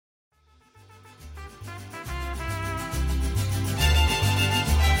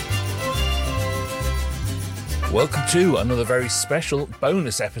Welcome to another very special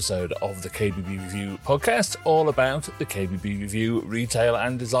bonus episode of the KBB Review podcast, all about the KBB Review Retail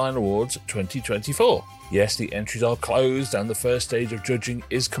and Design Awards 2024. Yes, the entries are closed and the first stage of judging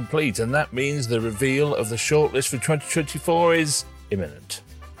is complete, and that means the reveal of the shortlist for 2024 is imminent.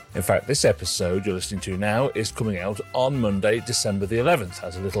 In fact, this episode you're listening to now is coming out on Monday, December the 11th,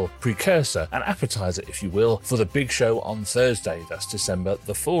 as a little precursor, an appetizer, if you will, for the big show on Thursday, that's December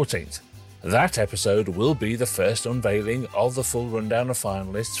the 14th. That episode will be the first unveiling of the full rundown of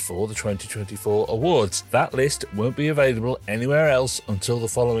finalists for the 2024 awards. That list won't be available anywhere else until the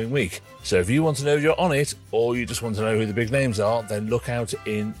following week. So if you want to know if you're on it, or you just want to know who the big names are, then look out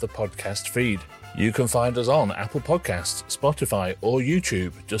in the podcast feed. You can find us on Apple Podcasts, Spotify, or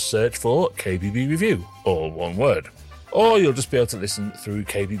YouTube. Just search for KBB Review, all one word. Or you'll just be able to listen through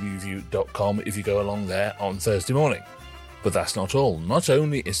kbbreview.com if you go along there on Thursday morning. But that's not all. Not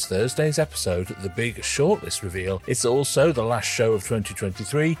only is Thursday's episode the big shortlist reveal, it's also the last show of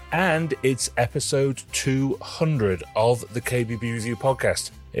 2023, and it's episode 200 of the KBB Review podcast.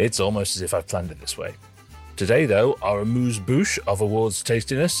 It's almost as if I've planned it this way. Today, though, our amuse-bouche of awards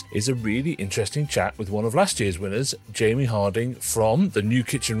tastiness is a really interesting chat with one of last year's winners, Jamie Harding from the New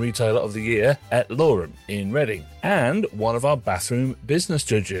Kitchen Retailer of the Year at Lorem in Reading, and one of our bathroom business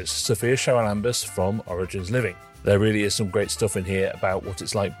judges, Sophia Charalambous from Origins Living. There really is some great stuff in here about what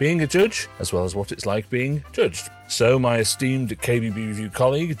it's like being a judge, as well as what it's like being judged. So my esteemed KBB Review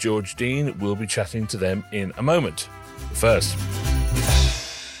colleague, George Dean, will be chatting to them in a moment. First,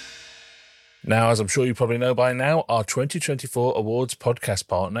 now, as I'm sure you probably know by now, our 2024 awards podcast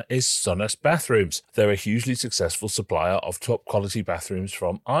partner is Sonus Bathrooms. They're a hugely successful supplier of top quality bathrooms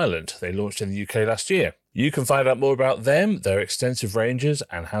from Ireland. They launched in the UK last year. You can find out more about them, their extensive ranges,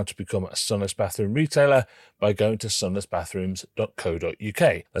 and how to become a Sonus Bathroom retailer by going to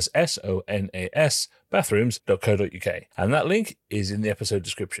sonusbathrooms.co.uk. That's SONAS bathrooms.co.uk. And that link is in the episode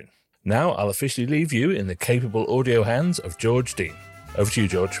description. Now I'll officially leave you in the capable audio hands of George Dean. Over to you,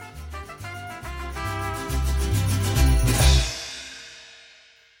 George.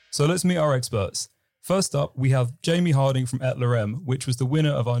 So let's meet our experts. First up, we have Jamie Harding from Et Lorem, which was the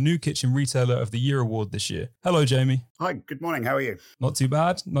winner of our New Kitchen Retailer of the Year award this year. Hello, Jamie. Hi, good morning. How are you? Not too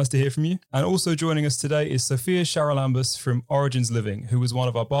bad. Nice to hear from you. And also joining us today is Sophia Charalambous from Origins Living, who was one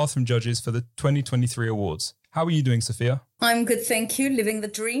of our bathroom judges for the 2023 awards. How are you doing, Sophia? I'm good, thank you. Living the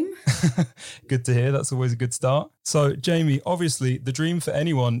dream. Good to hear. That's always a good start. So, Jamie, obviously, the dream for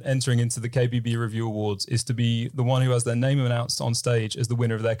anyone entering into the KBB Review Awards is to be the one who has their name announced on stage as the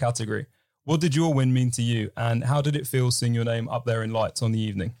winner of their category. What did your win mean to you, and how did it feel seeing your name up there in lights on the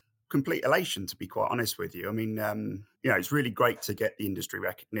evening? Complete elation, to be quite honest with you. I mean, it's really great to get the industry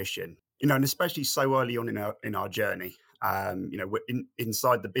recognition, and especially so early on in our journey. We're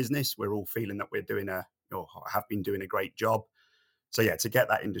inside the business, we're all feeling that we're doing have been doing a great job. So yeah, to get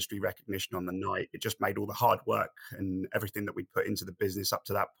that industry recognition on the night, it just made all the hard work and everything that we'd put into the business up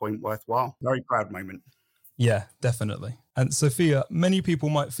to that point worthwhile. Very proud moment. Yeah, definitely. And Sophia, many people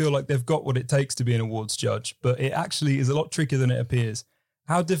might feel like they've got what it takes to be an awards judge, but it actually is a lot trickier than it appears.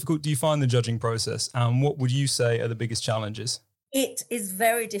 How difficult do you find the judging process, and what would you say are the biggest challenges? It is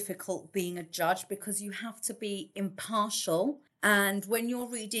very difficult being a judge because you have to be impartial. And when you're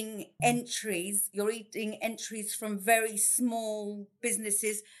reading entries from very small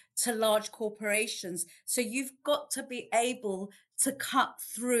businesses to large corporations. So you've got to be able to cut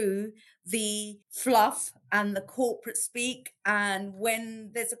through the fluff and the corporate speak. And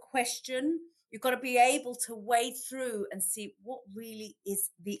when there's a question, you've got to be able to wade through and see what really is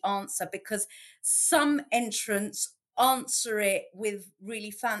the answer, because some entrants answer it with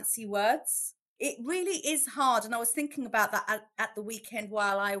really fancy words. It really is hard. And I was thinking about that at the weekend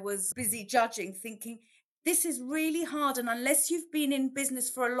while I was busy judging, thinking, this is really hard. And unless you've been in business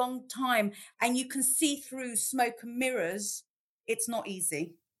for a long time and you can see through smoke and mirrors, it's not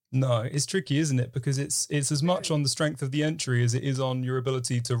easy. No, it's tricky, isn't it? Because it's as much on the strength of the entry as it is on your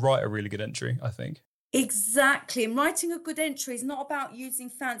ability to write a really good entry, I think. Exactly. And writing a good entry is not about using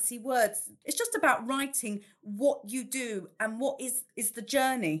fancy words. It's just about writing what you do and what is the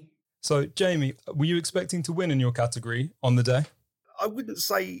journey. So, Jamie, were you expecting to win in your category on the day? I wouldn't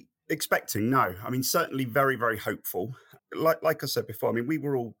say expecting, no. I mean, certainly very, very hopeful. Like I said before, I mean, we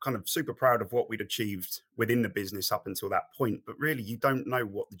were all kind of super proud of what we'd achieved within the business up until that point, but really you don't know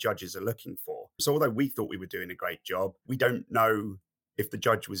what the judges are looking for. So although we thought we were doing a great job, we don't know if the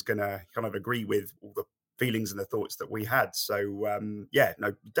judge was going to kind of agree with all the feelings and the thoughts that we had. So,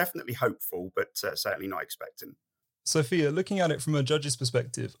 definitely hopeful, but certainly not expecting. Sophia, looking at it from a judge's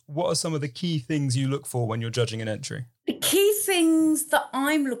perspective, what are some of the key things you look for when you're judging an entry? The key things that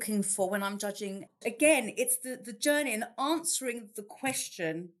I'm looking for when I'm judging, again, it's the journey and answering the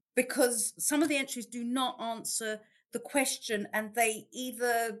question, because some of the entries do not answer the question and they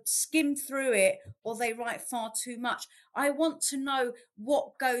either skim through it or they write far too much. I want to know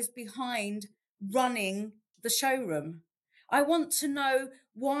what goes behind running the showroom. I want to know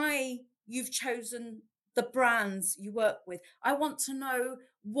why you've chosen the brands you work with. I want to know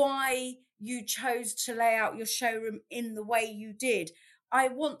why you chose to lay out your showroom in the way you did. I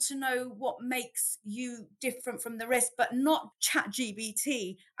want to know what makes you different from the rest, but not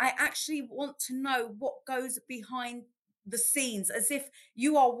ChatGPT. I actually want to know what goes behind the scenes, as if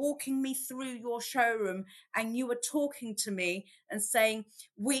you are walking me through your showroom and you are talking to me and saying,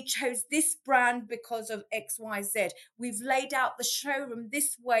 we chose this brand because of XYZ. We've laid out the showroom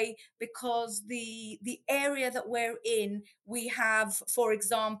this way because the area that we're in, we have, for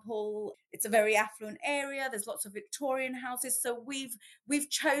example, it's a very affluent area. There's lots of Victorian houses. So we've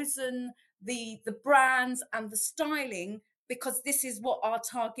chosen the brands and the styling because this is what our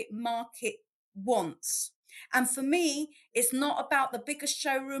target market wants. And for me, it's not about the biggest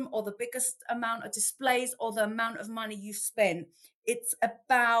showroom or the biggest amount of displays or the amount of money you've spent. It's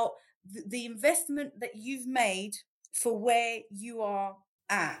about the investment that you've made for where you are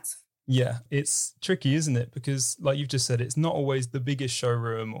at. Yeah, it's tricky, isn't it? Because like you've just said, it's not always the biggest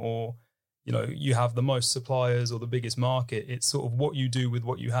showroom or, you have the most suppliers or the biggest market. It's sort of what you do with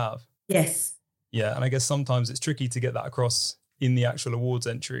what you have. Yes. Yeah, and I guess sometimes it's tricky to get that across in the actual awards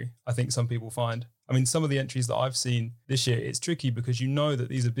entry, I think some people find. I mean, some of the entries that I've seen this year, it's tricky because you know that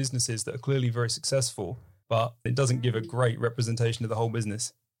these are businesses that are clearly very successful, but it doesn't give a great representation of the whole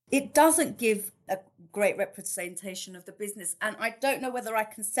business. It doesn't give a great representation of the business. And I don't know whether I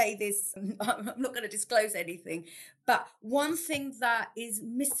can say this, I'm not going to disclose anything, but one thing that is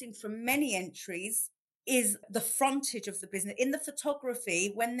missing from many entries is the frontage of the business. In the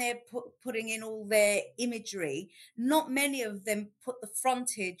photography, when they're putting in all their imagery, not many of them put the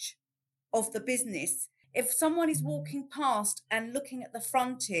frontage of the business. If someone is walking past and looking at the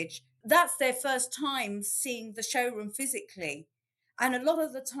frontage, that's their first time seeing the showroom physically. And a lot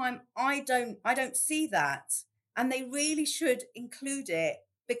of the time I don't see that. And they really should include it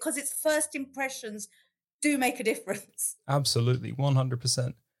because its first impressions do make a difference. Absolutely,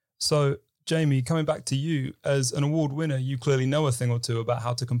 100%. So, Jamie, coming back to you, as an award winner, you clearly know a thing or two about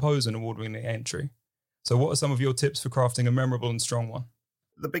how to compose an award-winning entry. So what are some of your tips for crafting a memorable and strong one?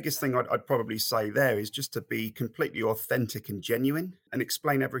 The biggest thing I'd probably say there is just to be completely authentic and genuine and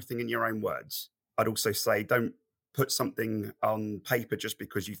explain everything in your own words. I'd also say don't put something on paper just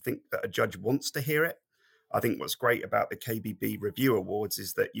because you think that a judge wants to hear it. I think what's great about the KBB Review Awards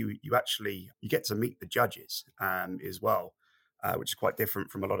is that you get to meet the judges as well, which is quite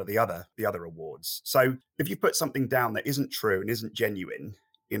different from a lot of the other awards. So if you put something down that isn't true and isn't genuine,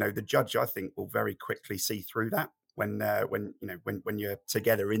 the judge, I think, will very quickly see through that. When you're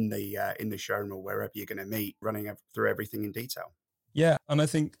together in the showroom or wherever you're going to meet, running through everything in detail. Yeah, and I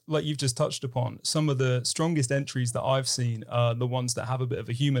think, like you've just touched upon, some of the strongest entries that I've seen are the ones that have a bit of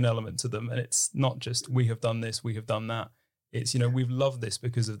a human element to them, and it's not just we have done this, we have done that. It's we've loved this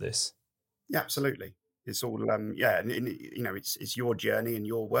because of this. Yeah, absolutely. It's all and it's your journey and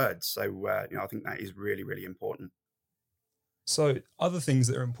your words. So I think that is really, really important. So other things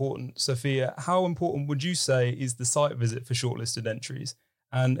that are important, Sophia, how important would you say is the site visit for shortlisted entries?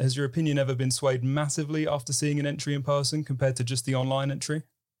 And has your opinion ever been swayed massively after seeing an entry in person compared to just the online entry?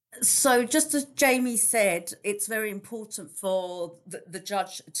 So just as Jamie said, it's very important for the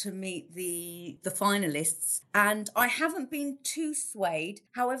judge to meet the finalists. And I haven't been too swayed.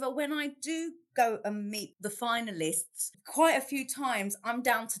 However, when I do go and meet the finalists, quite a few times I'm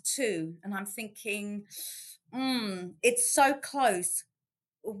down to two and I'm thinking, it's so close.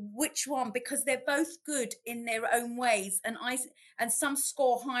 Which one? Because they're both good in their own ways. And some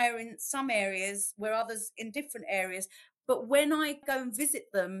score higher in some areas where others in different areas. But when I go and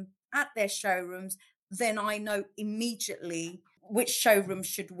visit them at their showrooms, then I know immediately which showroom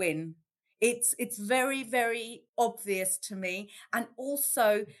should win. It's very, very obvious to me. And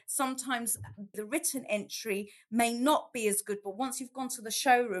also sometimes the written entry may not be as good, but once you've gone to the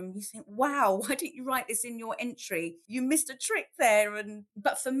showroom, you think, wow, why didn't you write this in your entry? You missed a trick there.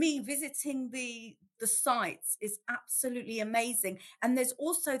 But for me, visiting the sites is absolutely amazing. And there's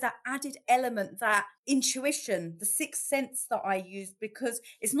also that added element, that intuition, the sixth sense that I use, because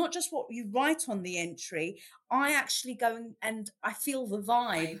it's not just what you write on the entry. I actually go and I feel the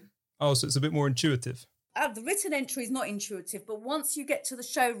vibe. Oh, so it's a bit more intuitive. The written entry is not intuitive, but once you get to the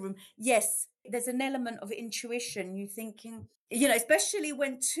showroom, yes, There's an element of intuition. You thinking, especially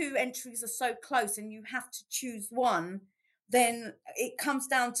when two entries are so close and you have to choose one, then it comes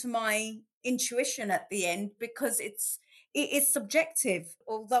down to my intuition at the end, because it is subjective.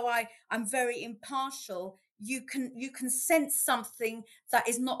 Although I'm very impartial, you can sense something that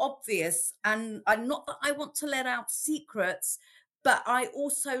is not obvious, and I'm not that I want to let out secrets, but I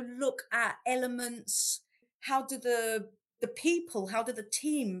also look at elements. How do the people, how do the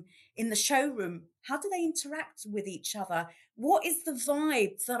team in the showroom, how do they interact with each other? What is the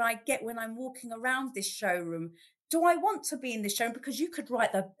vibe that I get when I'm walking around this showroom? Do I want to be in this showroom? Because you could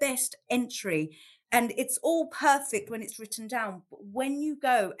write the best entry and it's all perfect when it's written down. But when you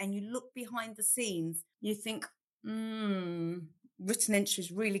go and you look behind the scenes, you think, written entry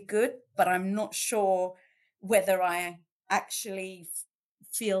is really good, but I'm not sure whether I actually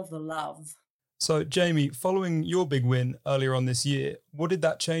feel the love. So, Jamie, following your big win earlier on this year, what did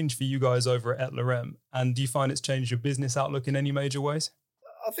that change for you guys over at Lorem? And do you find it's changed your business outlook in any major ways?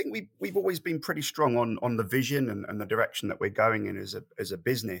 I think we've always been pretty strong on the vision and the direction that we're going in as a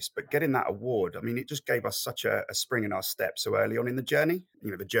business. But getting that award, I mean, it just gave us such a spring in our step so early on in the journey.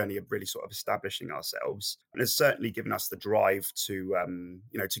 The journey of really sort of establishing ourselves, and it's certainly given us the drive to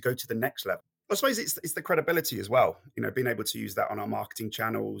to go to the next level. I suppose it's the credibility as well, being able to use that on our marketing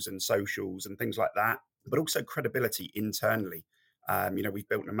channels and socials and things like that, but also credibility internally. We've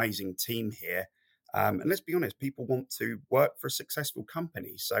built an amazing team here. And let's be honest, people want to work for a successful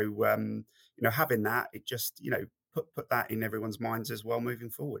company. So, having that, it just, put that in everyone's minds as well moving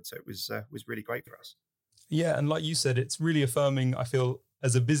forward. So it was really great for us. Yeah. And like you said, it's really affirming, I feel,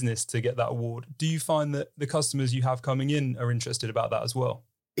 as a business to get that award. Do you find that the customers you have coming in are interested about that as well?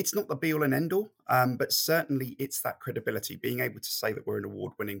 It's not the be all and end all, but certainly it's that credibility. Being able to say that we're an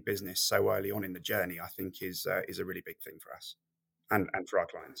award-winning business so early on in the journey, I think is a really big thing for us and for our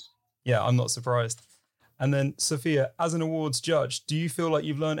clients. Yeah, I'm not surprised. And then, Sophia, as an awards judge, do you feel like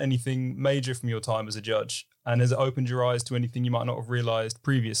you've learned anything major from your time as a judge? And has it opened your eyes to anything you might not have realised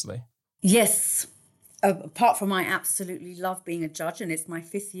previously? Yes. Apart from I absolutely love being a judge, and it's my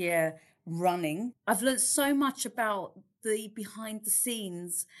 5th year running, I've learned so much about the behind the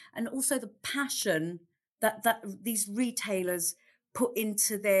scenes and also the passion that these retailers put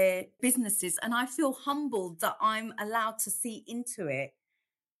into their businesses. And I feel humbled that I'm allowed to see into it.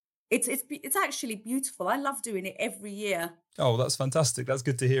 It's actually beautiful. I love doing it every year. Oh, that's fantastic. That's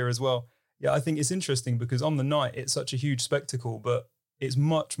good to hear as well. Yeah, I think it's interesting because on the night, it's such a huge spectacle, but it's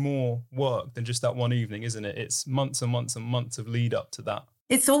much more work than just that one evening, isn't it? It's months and months and months of lead up to that.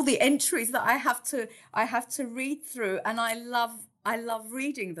 It's all the entries that I have to read through, and I love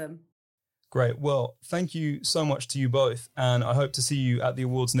reading them. Great. Well, thank you so much to you both, and I hope to see you at the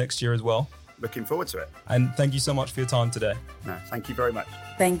awards next year as well. Looking forward to it. And thank you so much for your time today. No, thank you very much.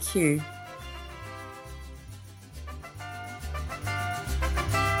 Thank you.